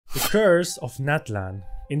The Curse of NATLAN.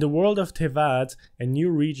 In the world of Tevat, a new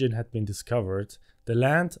region had been discovered, the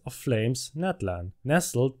Land of Flames, NATLAN.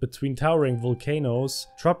 Nestled between towering volcanoes,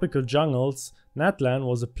 tropical jungles, NATLAN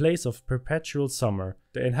was a place of perpetual summer.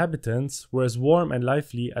 The inhabitants were as warm and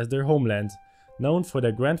lively as their homeland, known for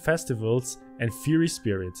their grand festivals and fiery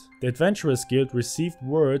spirit. The Adventurers Guild received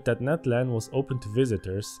word that NATLAN was open to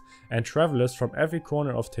visitors, and travelers from every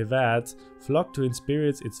corner of Tevat flocked to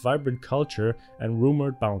experience its vibrant culture and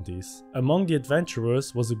rumored bounties. Among the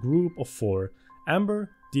adventurers was a group of 4, Amber,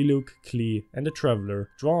 Diluc, Klee, and the Traveler.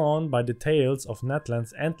 Drawn by the tales of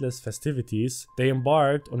NATLAN's endless festivities, they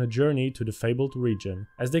embarked on a journey to the fabled region.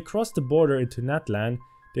 As they crossed the border into NATLAN,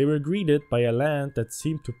 they were greeted by a land that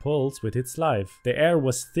seemed to pulse with its life. The air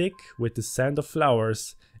was thick with the scent of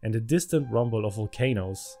flowers and the distant rumble of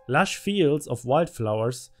volcanoes. Lush fields of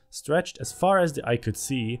wildflowers stretched as far as the eye could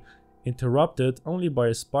see, interrupted only by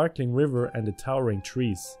a sparkling river and the towering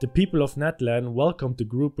trees. The people of NATLAN welcomed the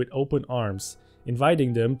group with open arms,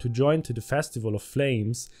 inviting them to join to the Festival of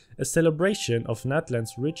Flames, a celebration of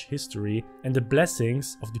NATLAN's rich history and the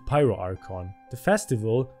blessings of the Pyro Archon. The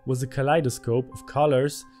festival was a kaleidoscope of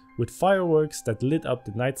colors, with fireworks that lit up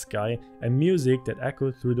the night sky and music that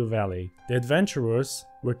echoed through the valley. The adventurers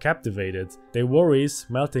were captivated, their worries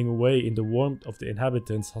melting away in the warmth of the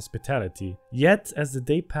inhabitants' hospitality. Yet as the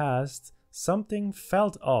day passed, something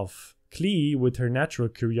felt off. Klee, with her natural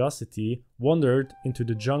curiosity, wandered into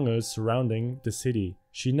the jungles surrounding the city.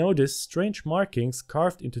 She noticed strange markings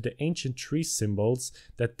carved into the ancient tree symbols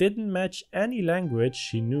that didn't match any language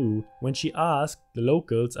she knew. When she asked the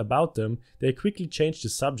locals about them, they quickly changed the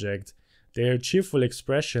subject, their cheerful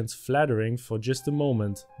expressions flattering for just a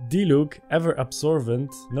moment. Diluc, ever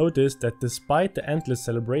observant, noticed that despite the endless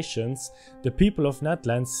celebrations, the people of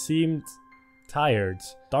NATLAN seemed tired.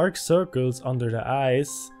 Dark circles under their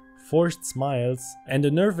eyes, forced smiles, and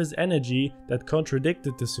a nervous energy that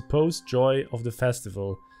contradicted the supposed joy of the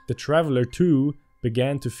festival. The Traveler too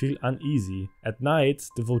began to feel uneasy. At night,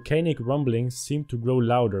 the volcanic rumblings seemed to grow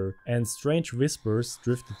louder, and strange whispers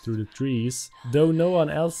drifted through the trees, though no one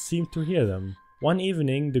else seemed to hear them. One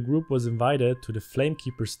evening, the group was invited to the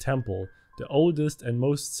Flamekeeper's Temple, the oldest and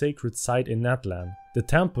most sacred site in NATLAN. The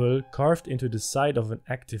temple, carved into the side of an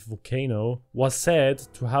active volcano, was said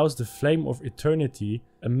to house the Flame of Eternity,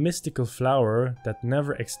 a mystical flower that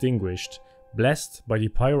never extinguished, blessed by the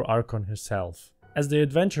Pyro Archon herself. As the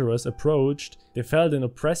adventurers approached, they felt an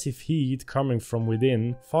oppressive heat coming from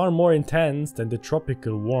within, far more intense than the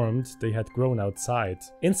tropical warmth they had grown outside.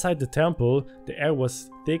 Inside the temple, the air was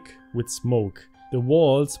thick with smoke. The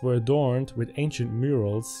walls were adorned with ancient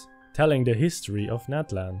murals, telling the history of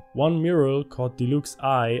NATLAN. One mural caught Diluc's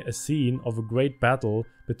eye, a scene of a great battle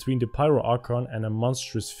between the Pyro Archon and a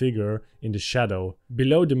monstrous figure in the shadow.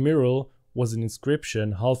 Below the mural was an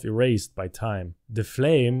inscription half erased by time. The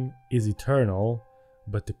flame is eternal,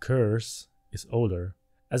 but the curse is older.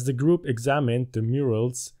 As the group examined the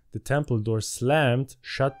murals, the temple door slammed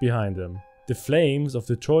shut behind them. The flames of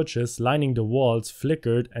the torches lining the walls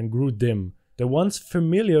flickered and grew dim. The once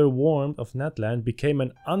familiar warmth of NATLAN became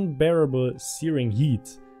an unbearable searing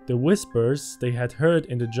heat. The whispers they had heard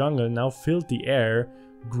in the jungle now filled the air,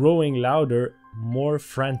 growing louder, more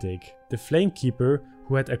frantic. The Flamekeeper,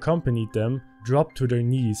 who had accompanied them, dropped to their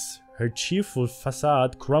knees, her cheerful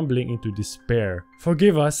facade crumbling into despair.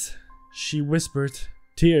 "Forgive us," she whispered,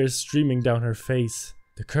 tears streaming down her face.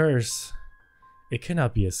 "The curse, it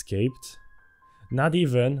cannot be escaped, not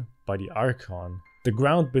even by the Archon." The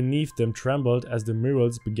ground beneath them trembled as the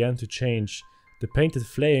murals began to change, the painted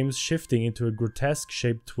flames shifting into a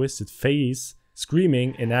grotesque-shaped twisted face,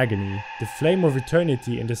 screaming in agony. The flame of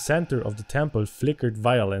eternity in the center of the temple flickered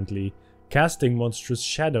violently, casting monstrous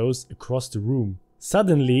shadows across the room.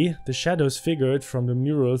 Suddenly, the shadows figured from the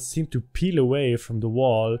murals seemed to peel away from the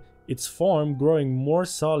wall, its form growing more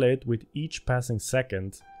solid with each passing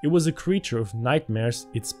second. It was a creature of nightmares,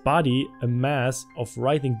 its body a mass of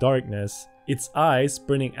writhing darkness, its eyes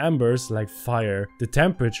burning embers like fire. The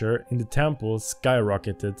temperature in the temple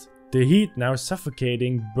skyrocketed, the heat now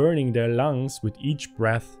suffocating, burning their lungs with each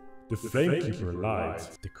breath. "The Flamekeeper lied,"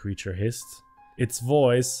 the creature hissed. Its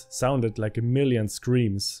voice sounded like a million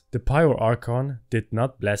screams. "The Pyro Archon did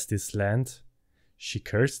not bless this land, she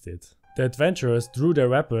cursed it." The adventurers drew their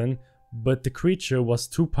weapon, but the creature was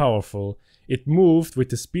too powerful. It moved with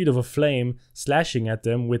the speed of a flame, slashing at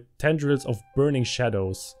them with tendrils of burning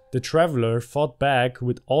shadows. The Traveler fought back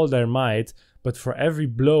with all their might, but for every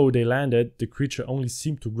blow they landed, the creature only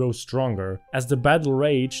seemed to grow stronger. As the battle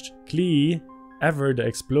raged, Klee, ever the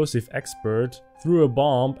explosive expert, threw a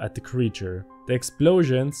bomb at the creature. The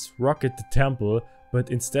explosions rocked the temple,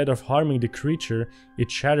 but instead of harming the creature, it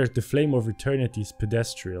shattered the Flame of Eternity's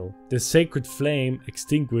pedestal. The sacred flame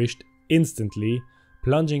extinguished instantly,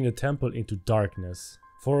 plunging the temple into darkness.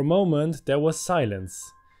 For a moment there was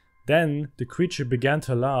silence. Then the creature began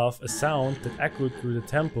to laugh, a sound that echoed through the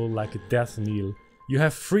temple like a death knell. "You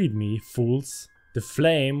have freed me, fools. The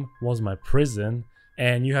flame was my prison,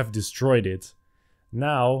 and you have destroyed it.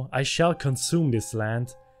 Now I shall consume this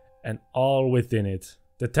land and all within it."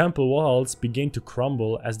 The temple walls began to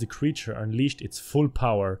crumble as the creature unleashed its full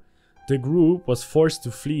power. The group was forced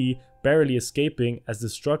to flee, barely escaping as the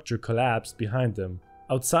structure collapsed behind them.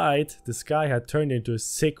 Outside, the sky had turned into a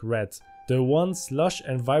sick red, the once lush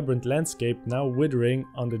and vibrant landscape now withering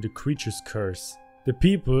under the creature's curse. The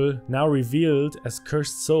people, now revealed as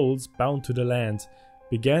cursed souls bound to the land,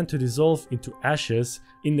 began to dissolve into ashes,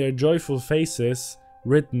 in their joyful faces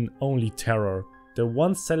written only terror. The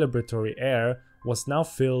once celebratory air was now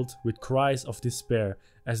filled with cries of despair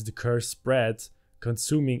as the curse spread,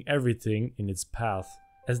 consuming everything in its path.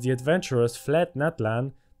 As the adventurers fled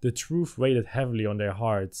NATLAN, the truth weighed heavily on their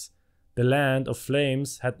hearts. The land of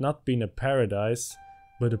flames had not been a paradise,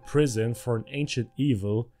 but a prison for an ancient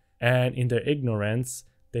evil, and in their ignorance,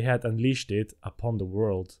 they had unleashed it upon the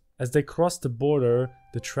world. As they crossed the border,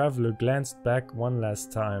 the traveler glanced back one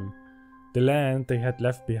last time. The land they had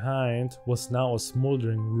left behind was now a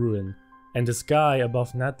smoldering ruin, and the sky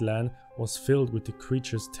above NATLAN was filled with the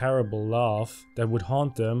creature's terrible laugh that would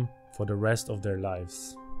haunt them for the rest of their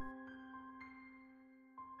lives.